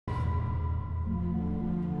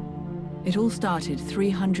It all started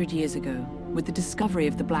 300 years ago with the discovery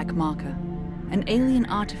of the Black Marker, an alien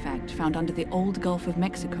artifact found under the old Gulf of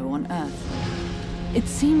Mexico on Earth. It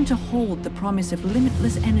seemed to hold the promise of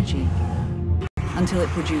limitless energy until it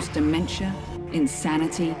produced dementia,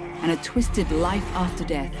 insanity, and a twisted life after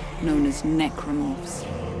death known as necromorphs.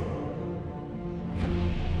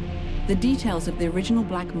 The details of the original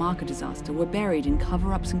Black Marker disaster were buried in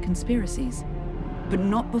cover-ups and conspiracies, but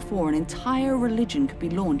not before an entire religion could be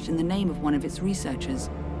launched in the name of one of its researchers,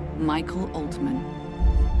 Michael Altman.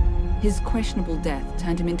 His questionable death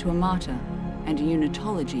turned him into a martyr, and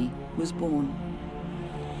unitology was born.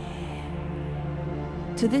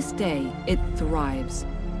 To this day, it thrives,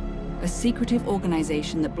 a secretive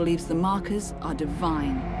organization that believes the markers are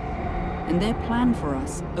divine, and their plan for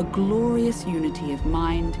us, a glorious unity of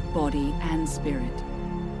mind, body, and spirit.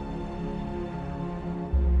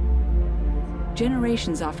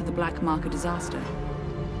 Generations after the Black Marker disaster,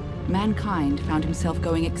 mankind found himself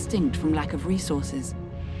going extinct from lack of resources.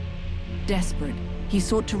 Desperate, he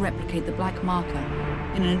sought to replicate the Black Marker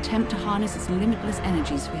in an attempt to harness its limitless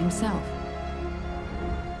energies for himself.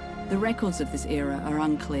 The records of this era are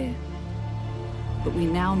unclear, but we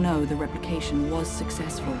now know the replication was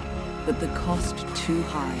successful, but the cost too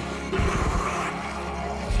high.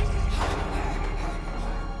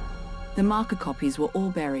 The marker copies were all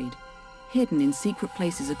buried, hidden in secret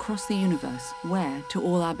places across the universe where, to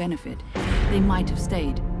all our benefit, they might have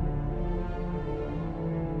stayed.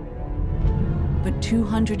 But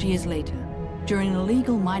 200 years later, during an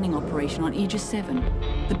illegal mining operation on Aegis 7,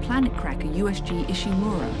 the planet cracker USG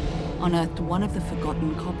Ishimura unearthed one of the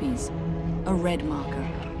forgotten copies, a red marker,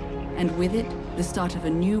 and with it, the start of a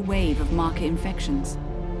new wave of marker infections.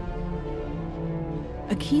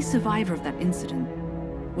 A key survivor of that incident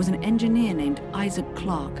was an engineer named Isaac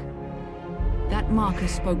Clarke. That marker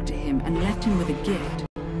spoke to him and left him with a gift,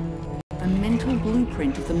 a mental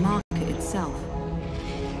blueprint of the marker itself.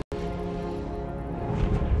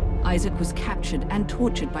 Isaac was captured and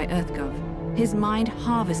tortured by EarthGov, his mind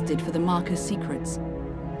harvested for the marker's secrets.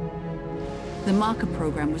 The marker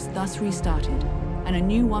program was thus restarted, and a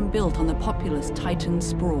new one built on the populous Titan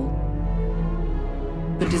sprawl.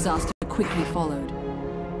 But disaster quickly followed.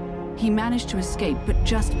 He managed to escape, but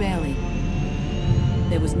just barely.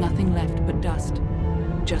 There was nothing left but dust,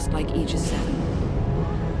 just like Aegis 7.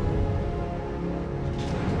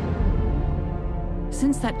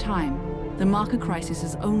 Since that time, the marker crisis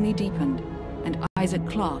has only deepened, and Isaac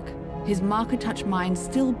Clarke, his marker-touch mind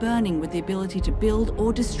still burning with the ability to build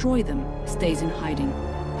or destroy them, stays in hiding,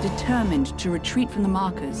 determined to retreat from the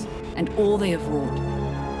markers and all they have wrought.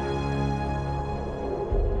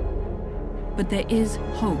 But there is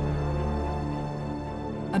hope.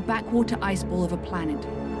 A backwater ice ball of a planet,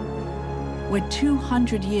 where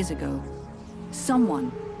 200 years ago,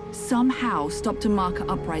 someone, somehow stopped a marker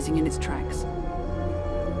uprising in its tracks.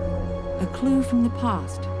 A clue from the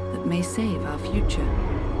past that may save our future.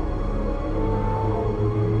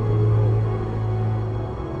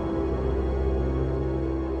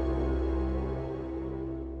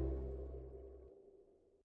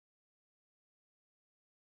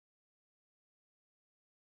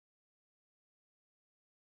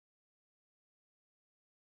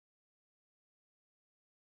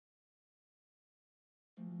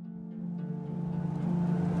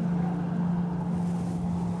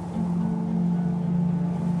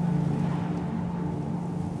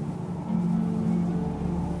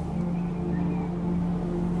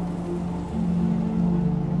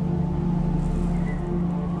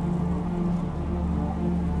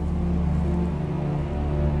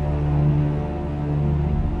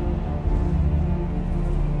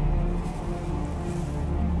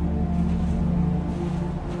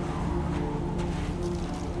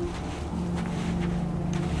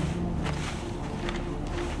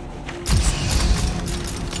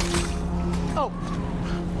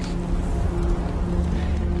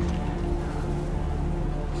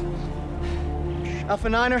 Alpha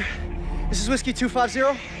Niner, this is Whiskey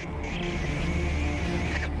 250.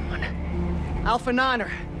 Come on. Alpha Niner,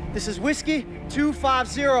 this is Whiskey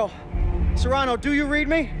 250. Serrano, do you read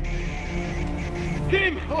me?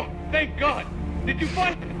 Tim! Oh, thank God! Did you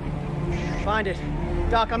find it? Find it.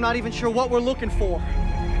 Doc, I'm not even sure what we're looking for.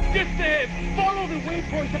 Just follow the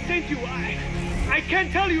waypoint I sent you. I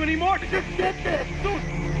can't tell you anymore. Just get there.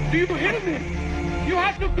 Do you hear me? You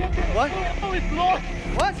have to get there. What? Oh, it's lost.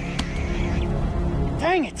 What?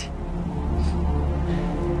 Dang it!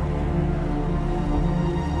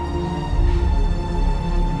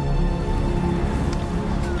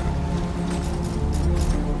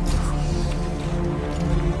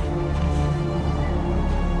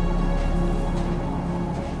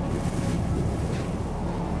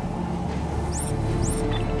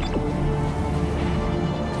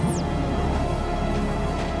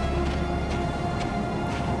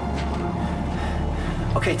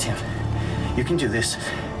 Okay, Tim. You can do this.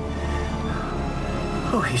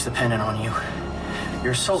 Oh, he's dependent on you.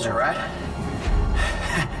 You're a soldier, right?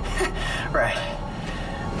 Right.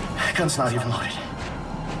 Gun's not even loaded.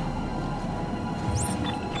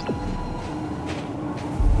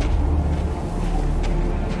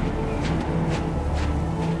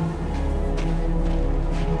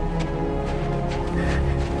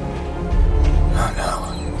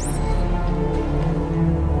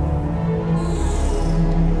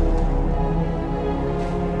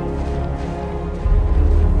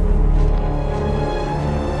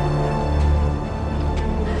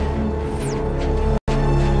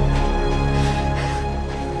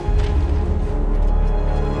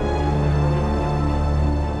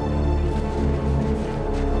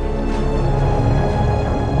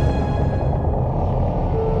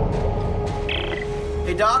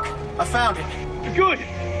 Doc, I found it. Good.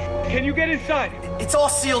 Can you get inside? It's all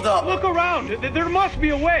sealed up. Look around. There must be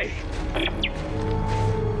a way.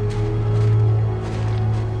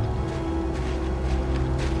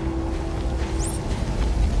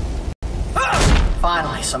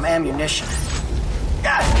 Finally, some ammunition.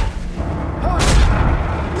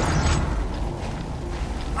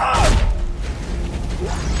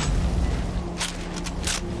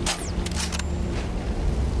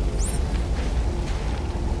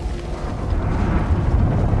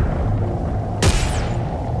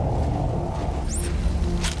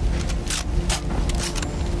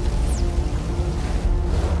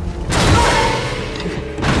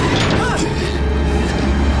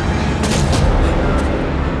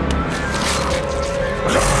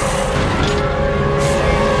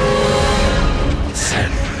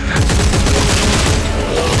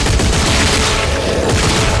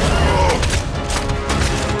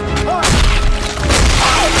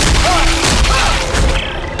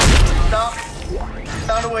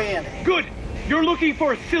 Good! You're looking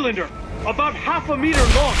for a cylinder, about half a meter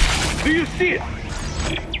long. Do you see it?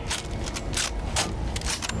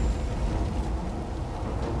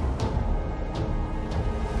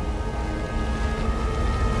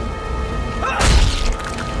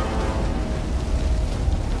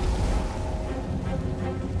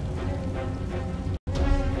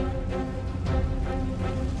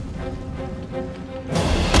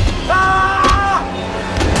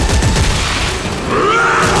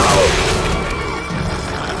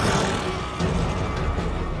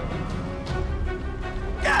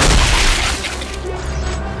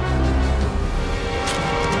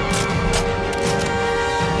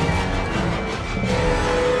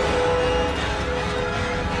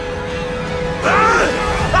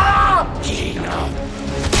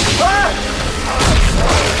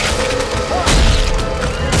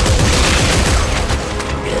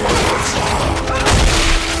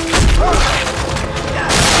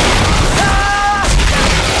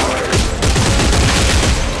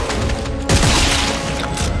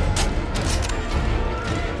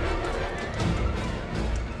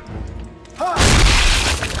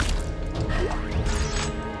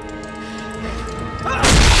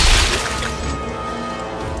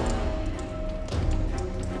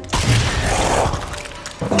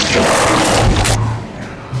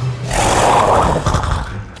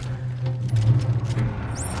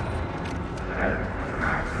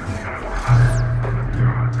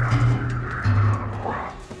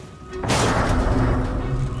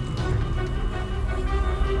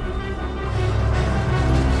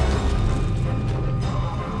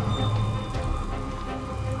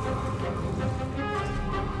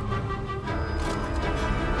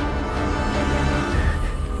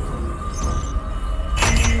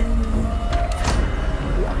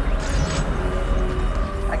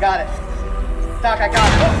 Got it. Doc, I got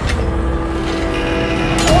it.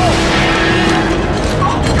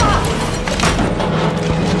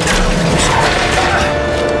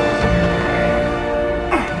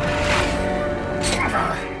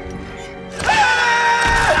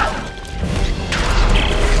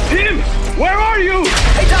 Tim, where are you?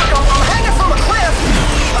 Hey, Doc, I'm hanging from a cliff,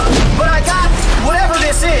 but I got whatever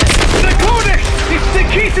this is. The Codex! It's the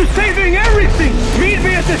key to saving everything! Meet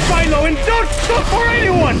me at the silo and don't stop for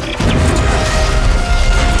anyone!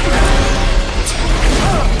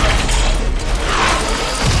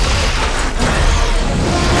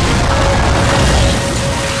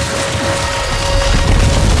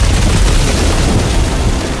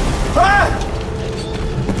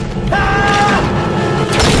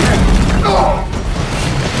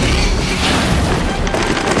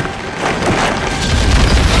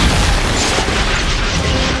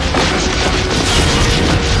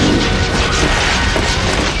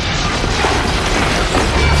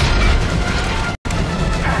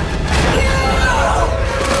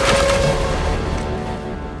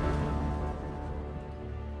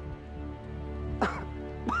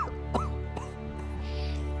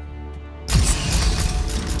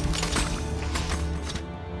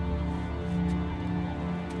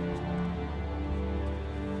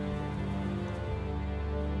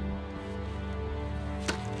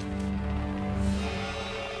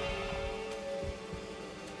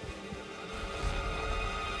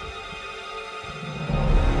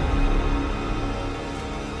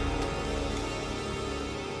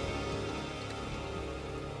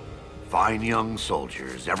 Fine young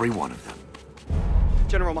soldiers, every one of them.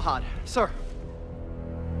 General Mahad, sir.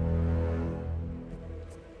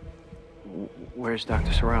 Where's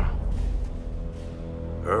Dr. Serrano?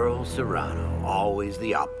 Earl Serrano, always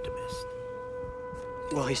the optimist.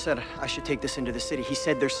 Well, he said I should take this into the city. He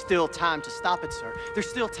said there's still time to stop it, sir. There's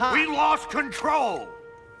still time. We lost control!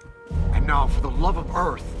 And now, for the love of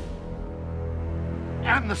Earth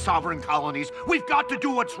and the sovereign colonies, we've got to do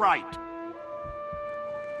what's right.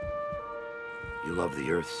 You love the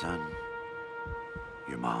Earth, son?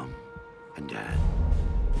 Your mom and dad?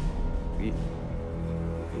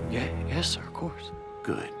 Yes, sir, of course.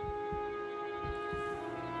 Good.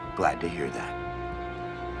 Glad to hear that.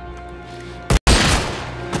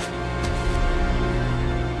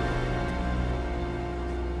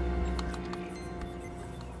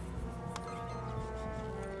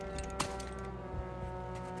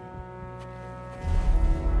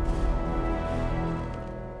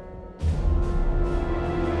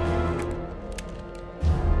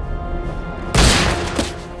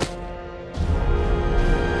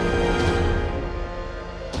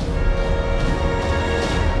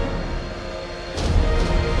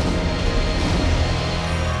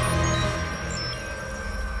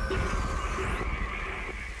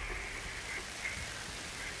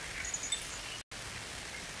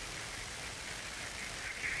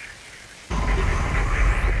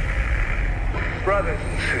 Brothers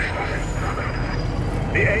and sisters,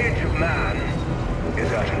 the age of man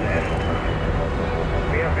is at an end.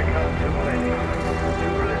 We have become too many,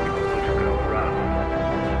 too little to go around.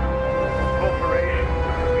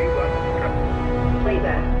 Corporations, we want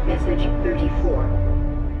Playback, message 34.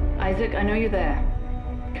 Isaac, I know you're there.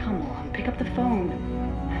 Come on, pick up the phone.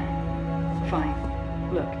 Fine.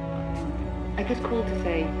 Look, I just called to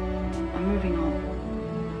say I'm moving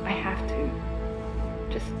on. I have to.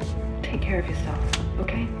 Just take care of yourself,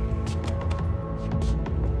 okay?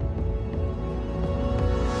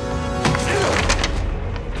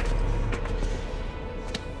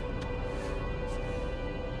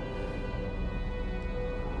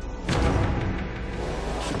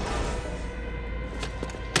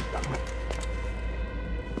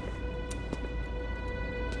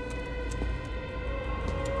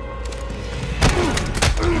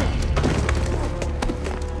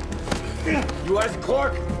 You Isaac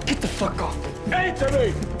Clarke? Get the fuck off. Answer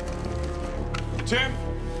me! Tim?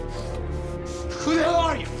 Who the hell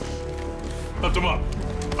are you? Lift him up.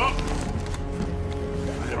 Up!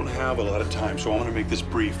 I don't have a lot of time, so I'm gonna make this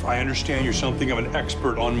brief. I understand you're something of an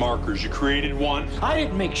expert on markers. You created one. I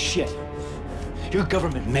didn't make shit. Your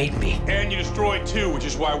government made me. And you destroyed two, which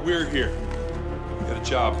is why we're here. We got a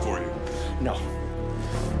job for you. No.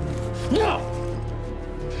 No!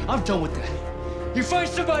 I'm done with that. You find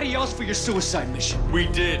somebody else for your suicide mission. We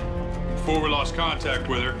did. Before we lost contact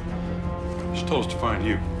with her. She told us to find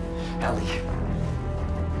you. Ellie.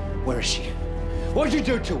 Where is she? What'd you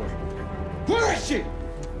do to her? Where is she?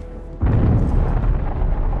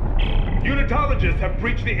 Unitologists have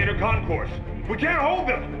breached the inner concourse. We can't hold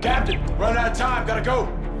them. Captain, run out of time. Gotta go.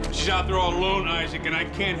 She's out there all alone, Isaac, and I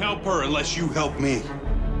can't help her unless you help me.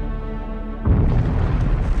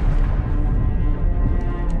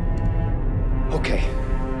 Okay.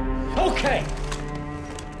 Okay!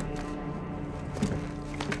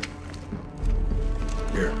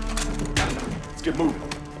 Here. Let's get moving.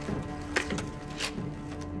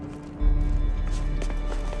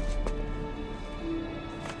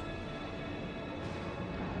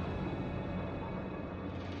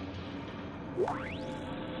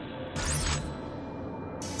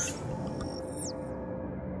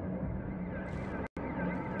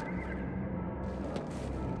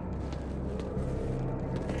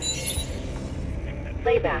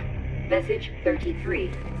 Playback, message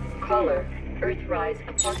 33. Caller, Earthrise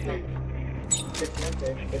apartment. This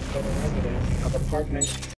message is for the residents of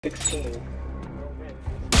apartment 16.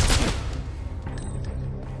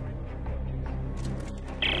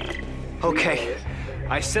 Okay.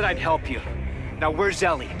 I said I'd help you. Now where's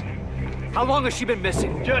Ellie? How long has she been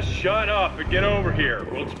missing? Just shut up and get over here.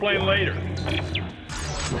 We'll explain later.